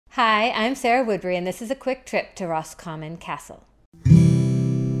Hi, I'm Sarah Woodbury, and this is a quick trip to Roscommon Castle.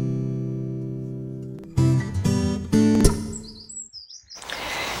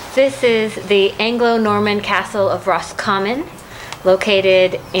 This is the Anglo-Norman Castle of Roscommon,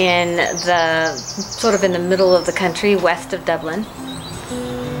 located in the middle of the country, west of Dublin.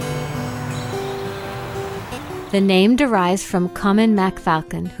 The name derives from Comyn mac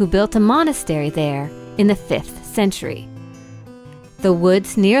Falcon, who built a monastery there in the 5th century. The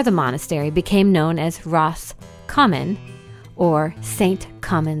woods near the monastery became known as Roscommon, or St.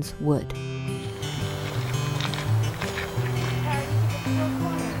 Comyn's Wood.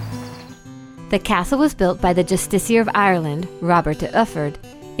 The castle was built by the Justiciar of Ireland, Robert de Ufford,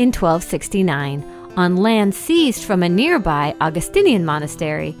 in 1269 on land seized from a nearby Augustinian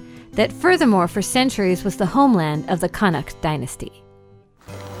monastery that furthermore for centuries was the homeland of the Connacht dynasty.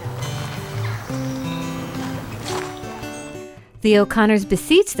 The O'Conors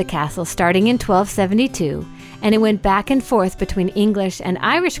besieged the castle starting in 1272, and it went back and forth between English and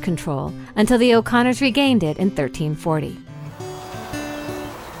Irish control until the O'Conors regained it in 1340.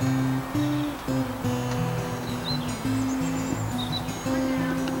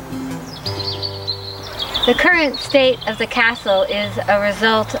 The current state of the castle is a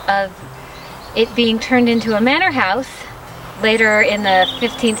result of it being turned into a manor house later in the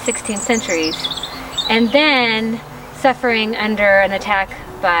 15th, 16th centuries, and then suffering under an attack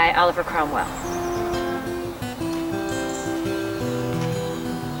by Oliver Cromwell.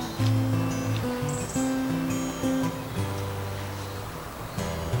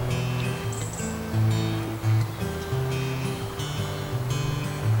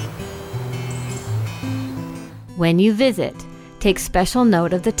 When you visit, take special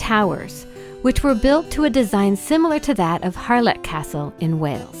note of the towers, which were built to a design similar to that of Harlech Castle in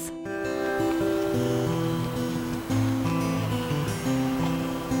Wales.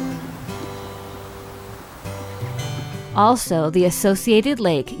 Also, the associated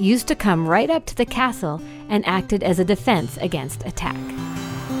lake used to come right up to the castle and acted as a defense against attack.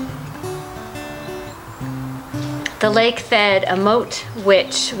 The lake fed a moat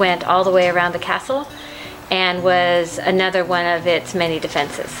which went all the way around the castle and was another one of its many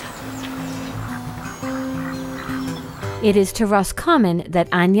defenses. It is to Roscommon that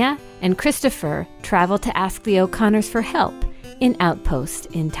Anya and Christopher travel to ask the O'Conors for help in Outpost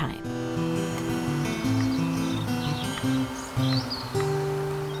in Time.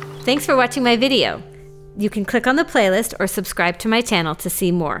 Thanks for watching my video. You can click on the playlist or subscribe to my channel to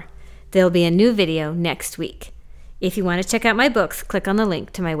see more. There'll be a new video next week. If you want to check out my books, click on the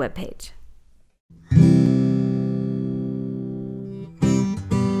link to my webpage.